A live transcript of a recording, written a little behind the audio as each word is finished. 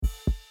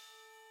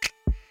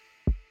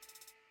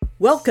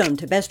Welcome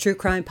to Best True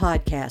Crime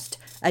Podcast,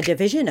 a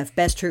division of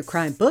Best True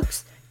Crime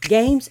Books,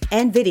 Games,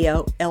 and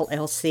Video,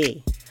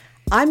 LLC.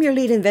 I'm your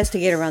lead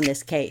investigator on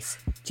this case,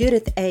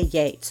 Judith A.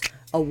 Yates,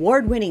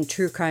 award-winning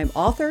true crime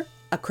author,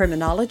 a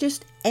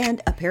criminologist,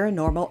 and a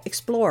paranormal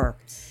explorer.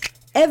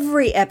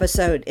 Every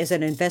episode is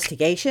an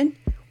investigation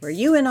where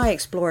you and I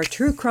explore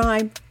true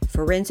crime,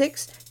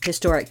 forensics,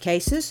 historic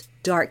cases,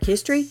 dark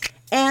history,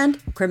 and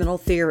criminal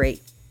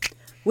theory.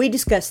 We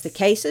discuss the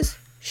cases,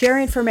 share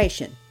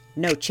information,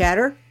 no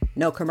chatter,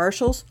 no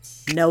commercials,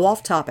 no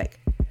off topic.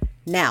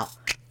 Now,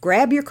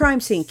 grab your crime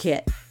scene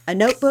kit, a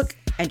notebook,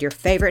 and your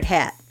favorite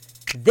hat.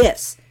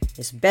 This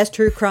is Best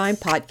True Crime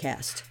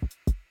Podcast.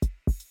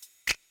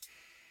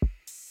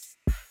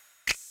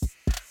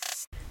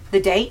 The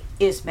date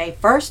is May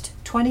 1st,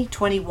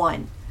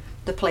 2021.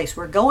 The place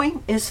we're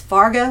going is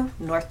Fargo,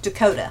 North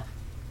Dakota.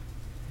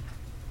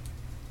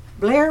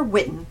 Blair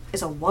Whitten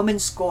is a woman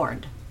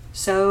scorned,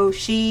 so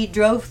she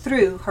drove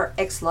through her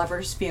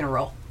ex-lover's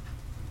funeral.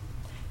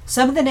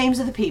 Some of the names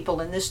of the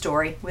people in this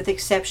story, with the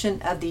exception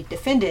of the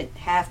defendant,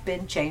 have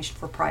been changed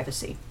for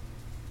privacy.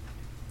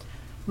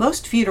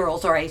 Most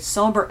funerals are a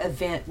somber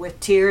event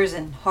with tears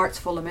and hearts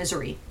full of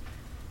misery.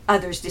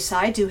 Others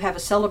decide to have a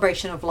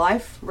celebration of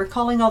life,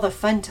 recalling all the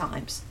fun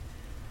times.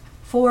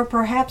 For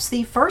perhaps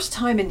the first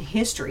time in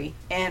history,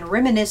 and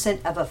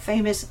reminiscent of a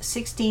famous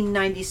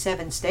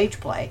 1697 stage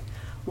play,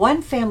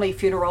 one family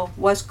funeral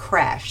was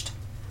crashed,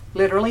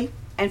 literally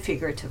and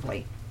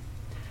figuratively.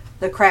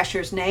 The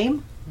crasher's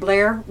name,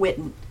 Blair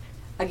Whitten.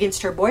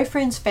 Against her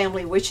boyfriend's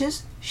family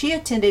wishes, she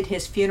attended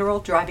his funeral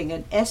driving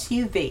an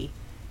SUV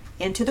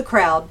into the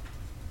crowd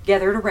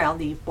gathered around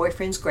the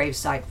boyfriend's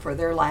gravesite for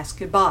their last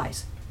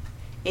goodbyes.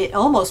 It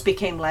almost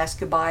became last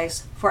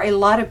goodbyes for a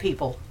lot of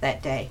people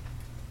that day.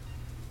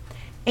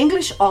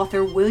 English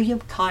author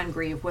William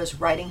Congreve was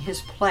writing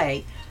his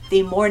play,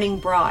 The Mourning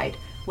Bride,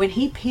 when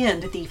he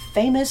penned the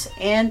famous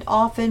and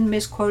often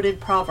misquoted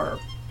proverb,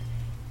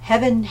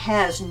 "Heaven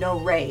has no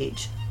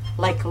rage,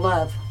 like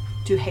love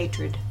to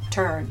hatred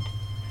turned,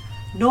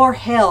 nor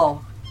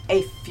hell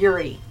a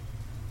fury,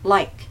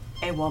 like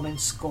a woman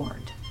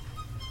scorned."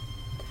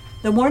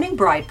 The Mourning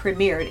Bride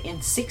premiered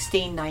in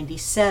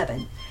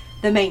 1697.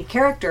 The main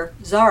character,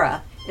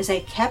 Zara, is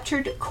a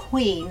captured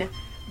queen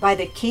by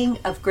the King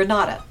of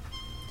Granada.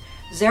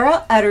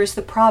 Zara utters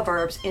the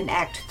proverbs in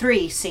Act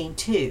 3, Scene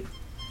 2.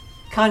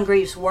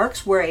 Congreve's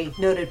works were a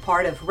noted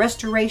part of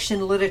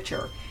Restoration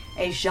literature,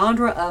 a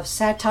genre of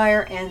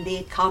satire and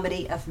the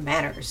comedy of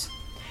manners.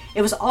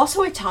 It was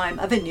also a time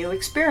of a new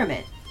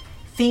experiment.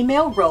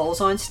 Female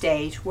roles on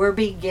stage were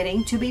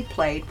beginning to be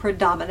played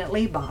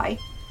predominantly by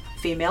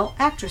female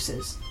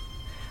actresses.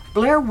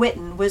 Blair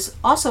Whitten was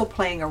also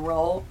playing a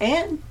role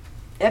and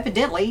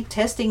evidently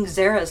testing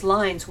Zara's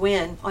lines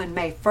when, on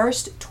May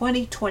 1st,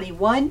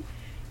 2021,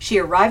 she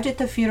arrived at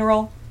the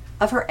funeral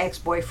of her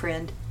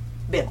ex-boyfriend,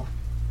 Bill.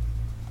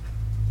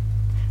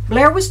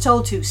 Blair was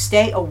told to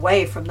stay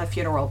away from the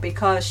funeral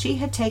because she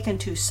had taken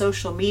to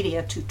social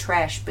media to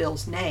trash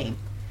Bill's name.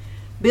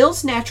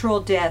 Bill's natural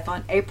death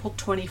on April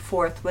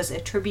 24th was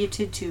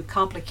attributed to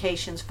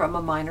complications from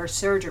a minor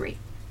surgery.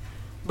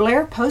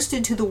 Blair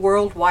posted to the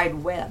World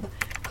Wide Web,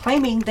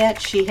 claiming that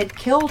she had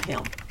killed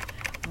him.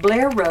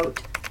 Blair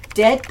wrote,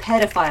 "Dead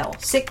pedophile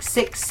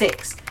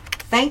 666.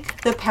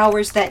 Thank the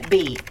powers that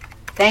be.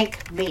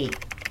 Thank me."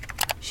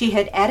 She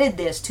had added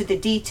this to the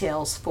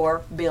details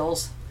for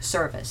Bill's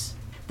service.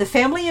 The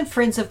family and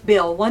friends of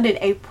Bill wanted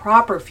a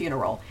proper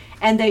funeral,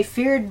 and they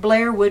feared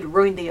Blair would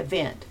ruin the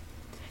event.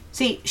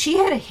 See, she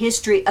had a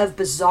history of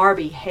bizarre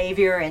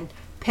behavior and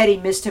petty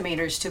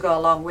misdemeanors to go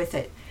along with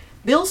it.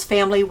 Bill's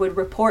family would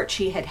report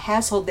she had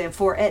hassled them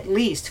for at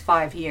least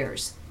 5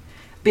 years.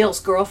 Bill's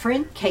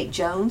girlfriend, Kate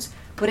Jones,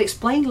 would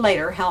explain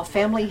later how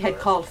family had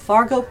called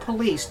Fargo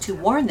police to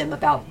warn them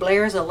about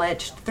Blair's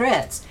alleged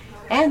threats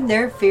and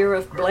their fear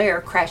of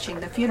Blair crashing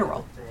the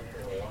funeral.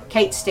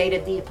 Kate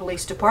stated the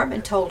police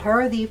department told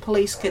her the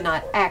police could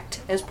not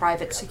act as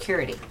private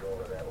security.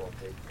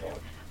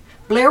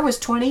 Blair was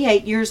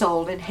 28 years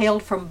old and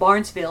hailed from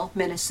Barnesville,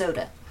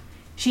 Minnesota.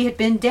 She had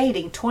been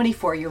dating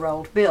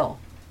 24-year-old Bill.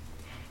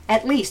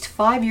 At least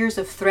 5 years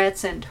of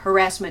threats and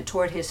harassment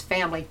toward his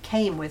family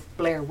came with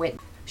Blair Whitten.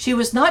 She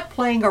was not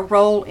playing a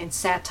role in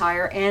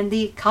satire and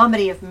the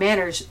comedy of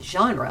manners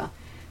genre.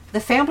 The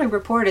family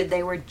reported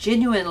they were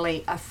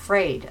genuinely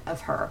afraid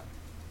of her.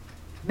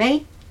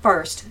 May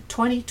 1st,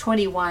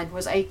 2021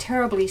 was a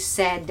terribly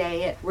sad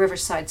day at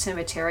Riverside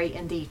Cemetery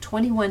in the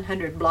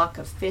 2100 block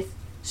of 5th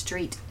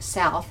Street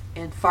South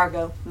in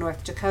Fargo,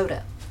 North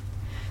Dakota.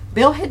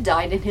 Bill had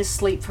died in his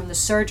sleep from the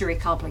surgery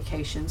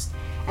complications,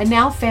 and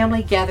now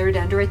family gathered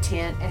under a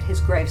tent at his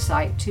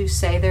gravesite to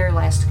say their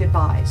last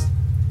goodbyes.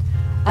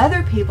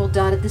 Other people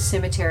dotted the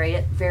cemetery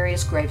at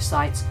various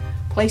gravesites,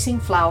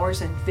 placing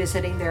flowers and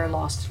visiting their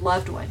lost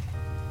loved one.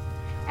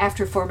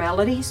 After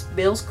formalities,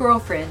 Bill's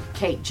girlfriend,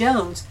 Kate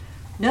Jones,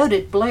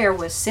 noted Blair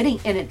was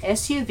sitting in an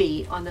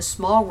SUV on the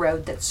small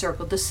road that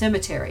circled the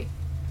cemetery.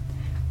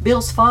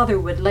 Bill's father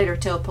would later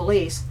tell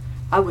police,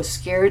 "I was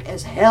scared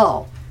as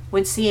hell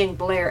when seeing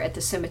Blair at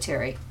the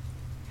cemetery."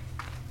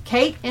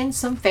 Kate and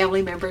some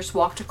family members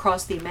walked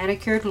across the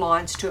manicured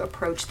lawns to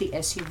approach the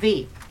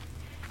SUV.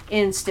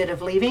 Instead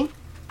of leaving,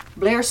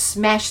 Blair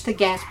smashed the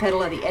gas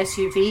pedal of the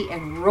SUV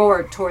and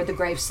roared toward the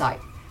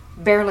gravesite,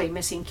 barely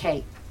missing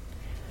Kate.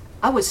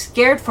 "I was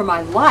scared for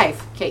my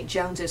life," Kate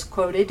Jones is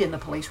quoted in the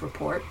police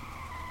report.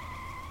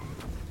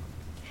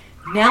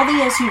 Now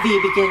the SUV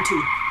began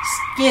to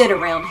skid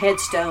around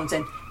headstones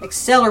and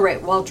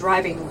accelerate while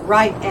driving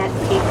right at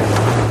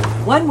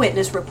people. One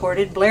witness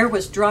reported Blair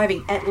was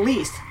driving at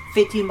least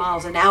 50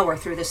 miles an hour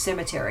through the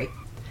cemetery.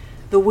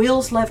 The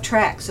wheels left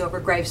tracks over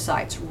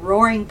gravesites,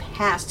 roaring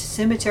past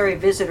cemetery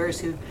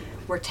visitors who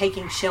were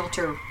taking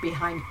shelter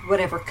behind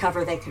whatever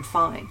cover they could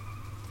find.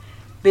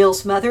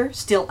 Bill's mother,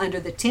 still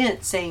under the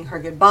tent saying her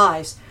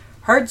goodbyes,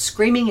 heard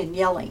screaming and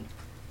yelling.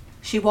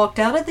 She walked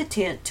out of the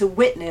tent to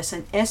witness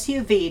an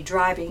SUV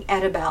driving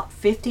at about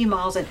 50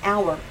 miles an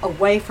hour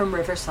away from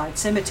Riverside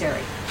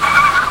Cemetery.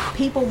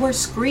 People were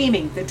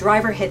screaming the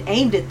driver had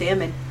aimed at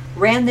them and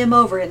ran them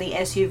over in the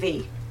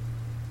SUV.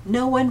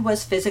 No one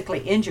was physically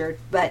injured,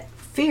 but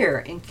fear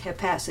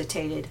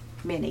incapacitated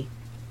many.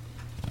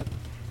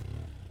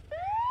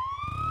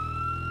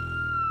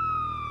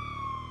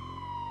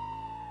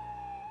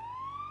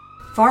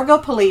 Fargo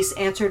police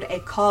answered a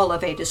call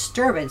of a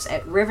disturbance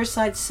at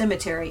Riverside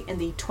Cemetery in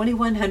the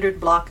 2100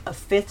 block of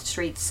 5th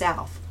Street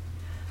South.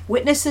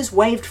 Witnesses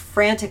waved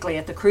frantically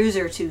at the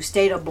cruiser to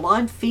state a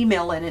blonde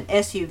female in an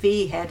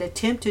SUV had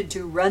attempted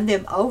to run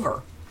them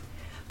over.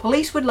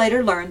 Police would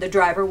later learn the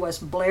driver was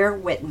Blair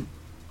Whitten.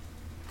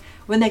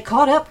 When they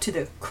caught up to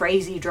the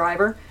crazy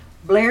driver,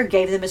 Blair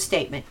gave them a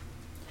statement.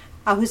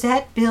 "I was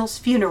at Bill's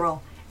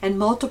funeral and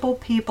multiple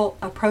people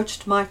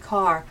approached my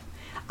car.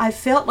 I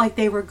felt like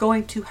they were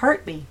going to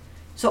hurt me,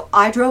 so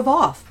I drove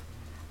off.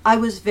 I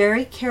was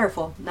very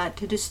careful not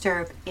to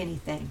disturb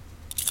anything."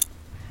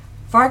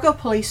 Fargo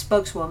police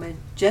spokeswoman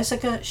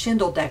Jessica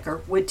Schindeldecker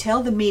would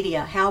tell the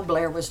media how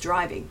Blair was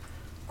driving.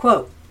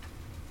 Quote,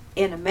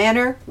 "In a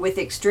manner with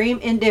extreme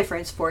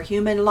indifference for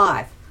human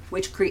life,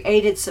 which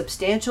created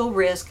substantial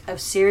risk of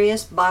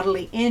serious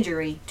bodily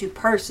injury to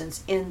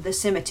persons in the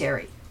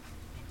cemetery."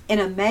 In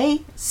a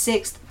May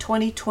 6,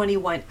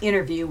 2021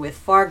 interview with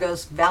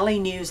Fargo's Valley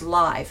News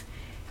Live,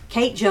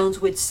 Kate Jones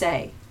would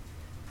say,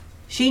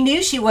 "She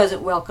knew she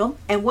wasn't welcome,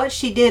 and what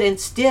she did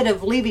instead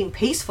of leaving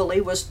peacefully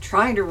was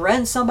trying to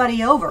run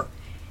somebody over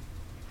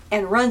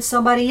and run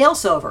somebody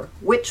else over,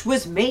 which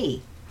was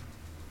me."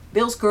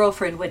 Bill's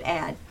girlfriend would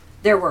add,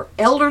 "There were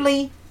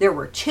elderly, there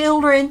were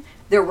children,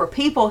 there were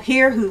people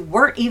here who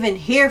weren't even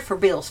here for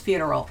Bill's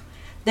funeral.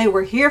 They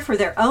were here for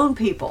their own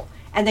people,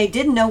 and they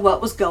didn't know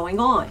what was going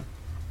on.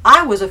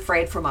 I was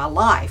afraid for my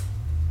life."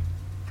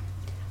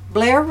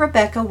 Blair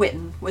Rebecca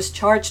Whitten was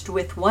charged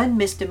with one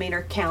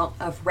misdemeanor count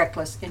of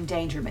reckless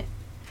endangerment.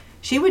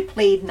 She would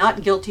plead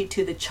not guilty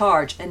to the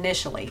charge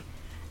initially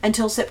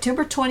until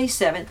September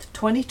 27,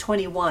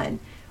 2021,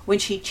 when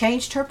she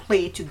changed her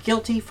plea to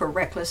guilty for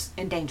reckless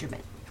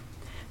endangerment.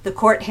 The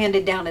court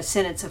handed down a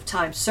sentence of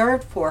time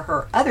served for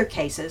her other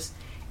cases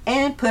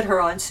and put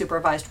her on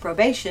supervised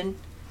probation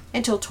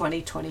until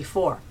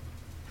 2024.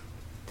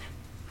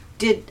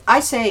 Did I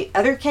say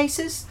other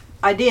cases?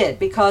 I did,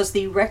 because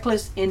the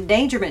reckless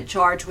endangerment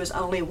charge was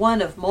only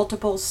one of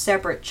multiple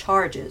separate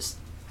charges.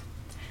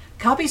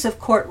 Copies of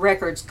court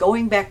records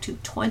going back to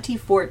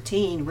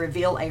 2014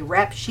 reveal a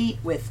rap sheet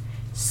with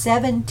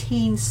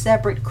 17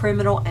 separate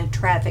criminal and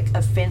traffic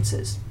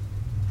offenses.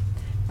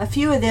 A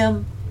few of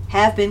them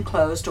have been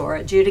closed or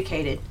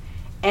adjudicated,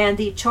 and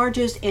the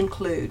charges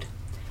include: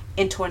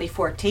 in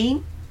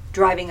 2014,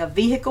 driving a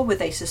vehicle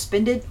with a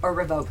suspended or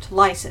revoked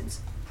license.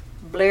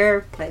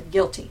 Blair pled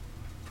guilty.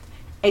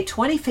 A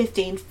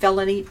 2015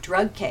 felony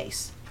drug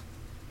case.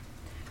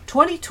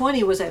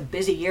 2020 was a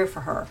busy year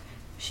for her.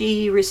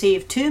 She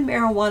received 2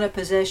 marijuana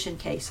possession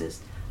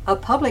cases, a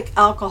public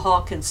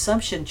alcohol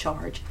consumption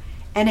charge,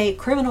 and a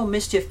criminal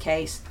mischief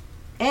case,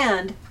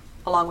 and,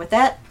 along with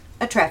that,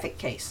 a traffic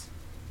case.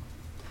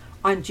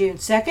 On June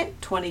 2,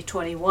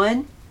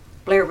 2021,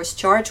 Blair was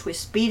charged with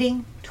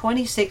speeding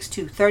 26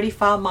 to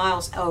 35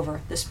 miles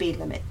over the speed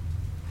limit.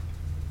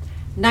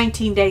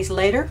 19 days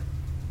later,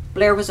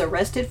 Blair was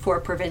arrested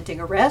for preventing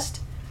arrest,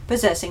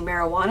 possessing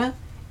marijuana,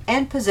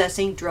 and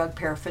possessing drug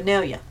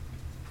paraphernalia.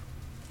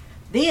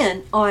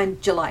 Then, on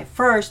July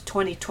 1,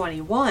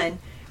 2021,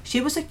 she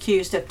was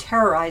accused of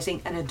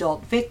terrorizing an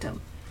adult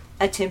victim,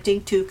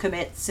 attempting to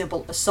commit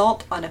simple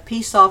assault on a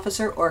peace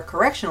officer or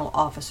correctional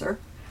officer,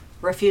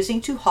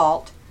 refusing to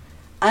halt,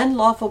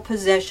 unlawful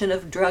possession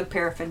of drug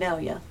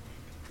paraphernalia,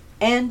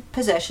 and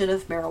possession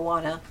of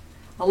marijuana,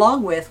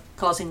 along with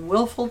causing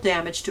willful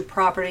damage to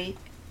property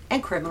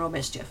and criminal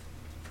mischief.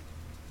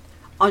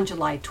 On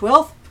July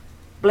 12th,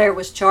 Blair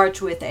was charged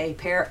with a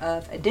pair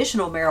of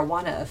additional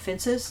marijuana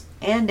offenses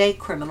and a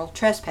criminal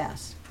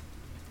trespass.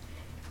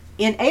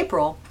 In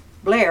April,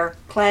 Blair,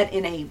 clad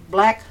in a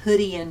black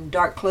hoodie and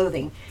dark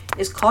clothing,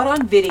 is caught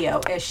on video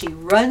as she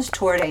runs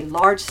toward a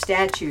large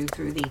statue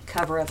through the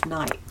cover of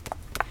night.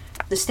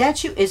 The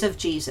statue is of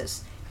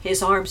Jesus,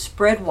 his arms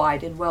spread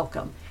wide in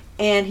welcome,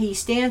 and he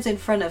stands in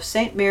front of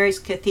St. Mary's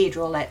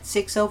Cathedral at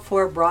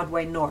 604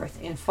 Broadway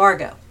North in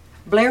Fargo.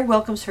 Blair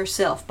welcomes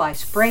herself by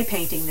spray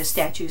painting the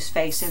statue's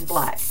face in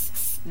black.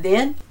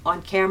 Then,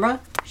 on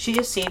camera, she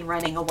is seen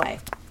running away.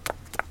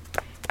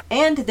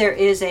 And there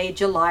is a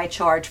July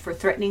charge for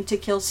threatening to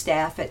kill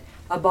staff at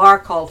a bar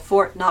called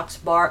Fort Knox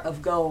Bar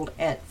of Gold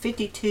at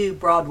 52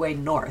 Broadway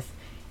North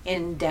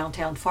in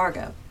downtown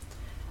Fargo.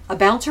 A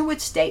bouncer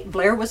would state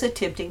Blair was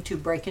attempting to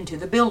break into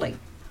the building.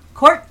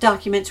 Court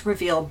documents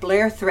reveal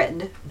Blair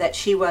threatened that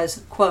she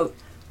was, quote,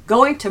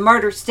 going to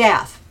murder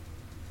staff.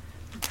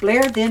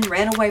 Blair then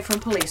ran away from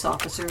police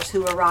officers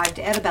who arrived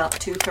at about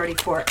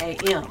 2:34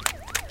 a.m.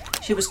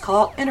 She was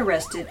caught and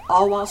arrested,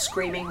 all while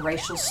screaming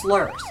racial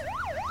slurs.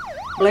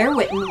 Blair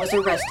Whitten was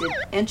arrested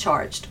and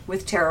charged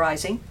with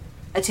terrorizing,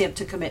 attempt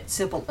to commit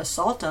simple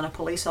assault on a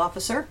police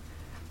officer,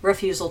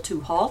 refusal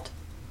to halt,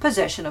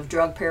 possession of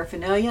drug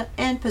paraphernalia,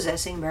 and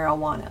possessing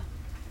marijuana.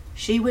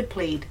 She would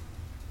plead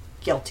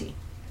guilty.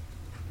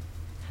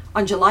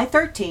 On July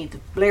 13th,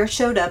 Blair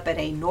showed up at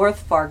a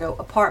North Fargo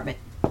apartment.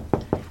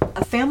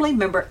 A family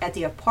member at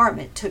the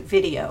apartment took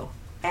video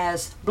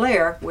as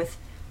Blair, with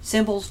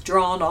symbols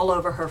drawn all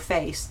over her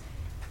face,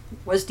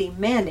 was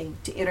demanding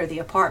to enter the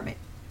apartment.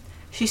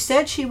 She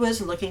said she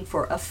was looking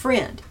for a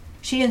friend.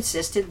 She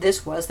insisted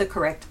this was the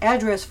correct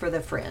address for the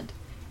friend,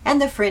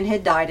 and the friend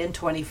had died in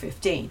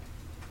 2015.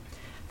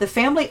 The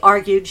family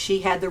argued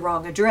she had the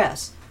wrong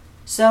address,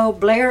 so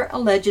Blair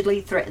allegedly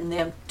threatened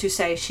them to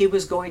say she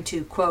was going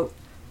to, quote,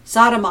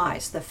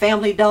 sodomize the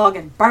family dog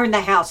and burn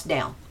the house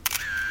down.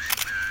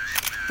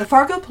 The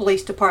Fargo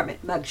Police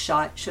Department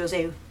mugshot shows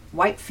a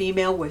white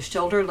female with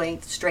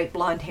shoulder-length straight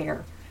blonde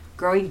hair,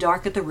 growing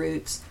dark at the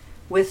roots,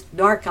 with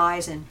dark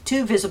eyes and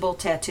 2 visible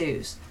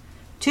tattoos.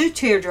 2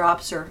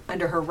 teardrops are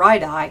under her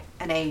right eye,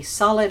 and a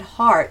solid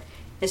heart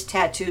is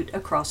tattooed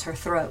across her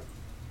throat.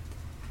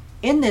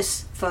 In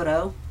this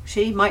photo,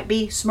 she might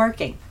be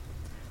smirking,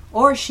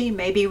 or she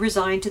may be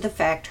resigned to the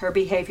fact her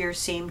behavior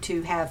seemed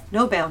to have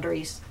no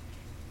boundaries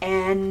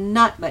and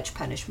not much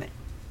punishment.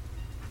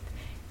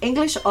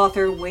 English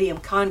author William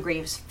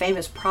Congreve's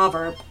famous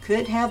proverb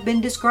could have been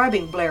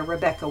describing Blair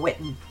Rebecca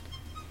Whitten.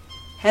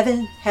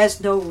 Heaven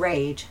has no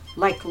rage,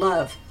 like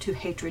love to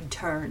hatred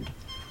turned,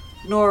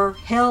 nor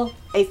hell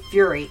a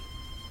fury,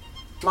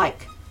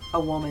 like a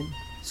woman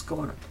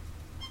scorned.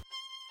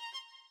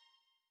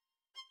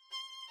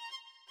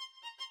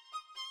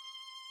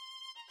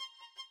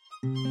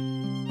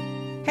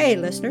 Hey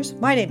listeners,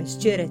 my name is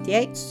Judith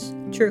Yates,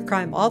 true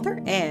crime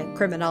author and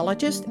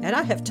criminologist, and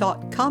I have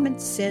taught common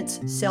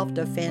sense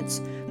self-defense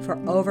for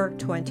over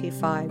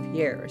 25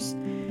 years.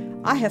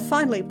 I have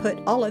finally put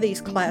all of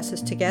these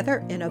classes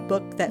together in a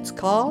book that's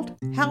called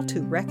How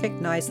to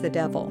Recognize the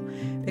Devil,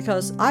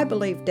 because I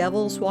believe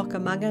devils walk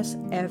among us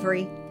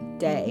every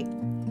day.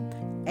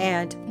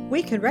 And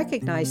we can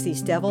recognize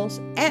these devils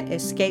and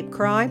escape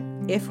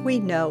crime if we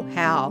know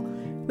how.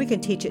 We can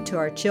teach it to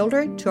our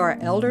children, to our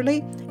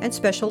elderly, and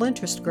special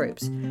interest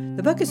groups.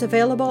 The book is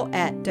available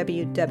at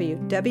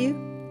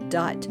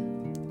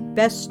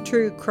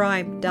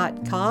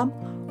www.besttruecrime.com,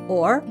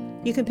 or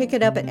you can pick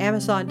it up at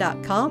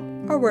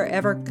Amazon.com or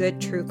wherever good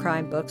true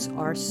crime books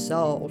are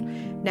sold.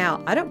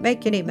 Now, I don't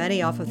make any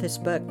money off of this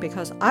book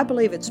because I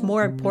believe it's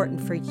more important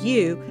for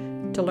you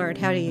to learn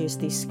how to use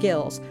these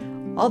skills.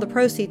 All the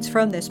proceeds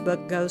from this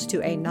book goes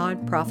to a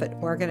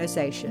nonprofit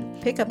organization.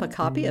 Pick up a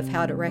copy of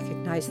How to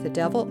Recognize the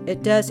Devil.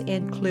 It does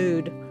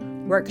include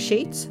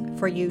worksheets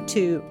for you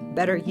to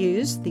better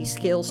use the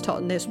skills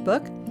taught in this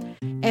book.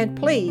 And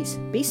please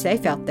be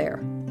safe out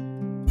there.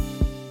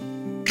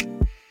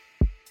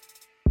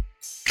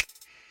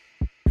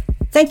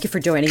 Thank you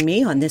for joining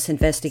me on this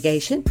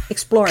investigation,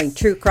 exploring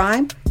true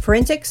crime,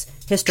 forensics,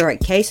 historic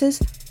cases,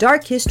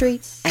 dark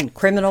history, and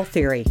criminal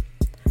theory.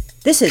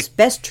 This is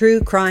Best True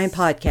Crime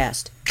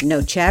Podcast.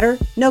 No chatter,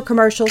 no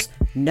commercials,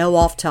 no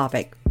off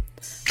topic.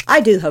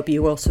 I do hope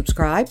you will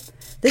subscribe.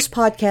 This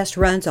podcast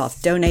runs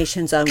off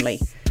donations only.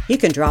 You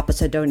can drop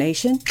us a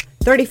donation,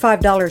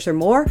 $35 or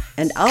more,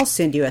 and I'll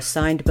send you a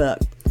signed book.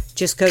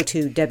 Just go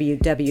to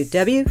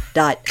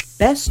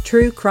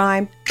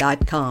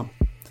www.besttruecrime.com.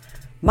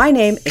 My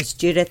name is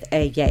Judith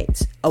A.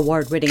 Yates,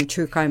 award-winning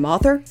true crime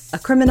author, a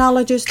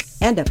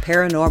criminologist, and a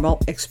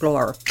paranormal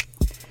explorer.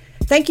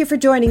 Thank you for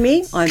joining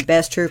me on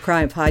Best True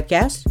Crime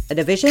Podcast, a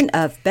division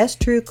of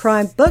Best True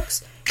Crime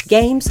Books,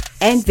 Games,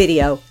 and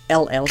Video,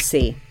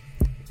 LLC.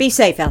 Be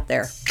safe out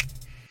there.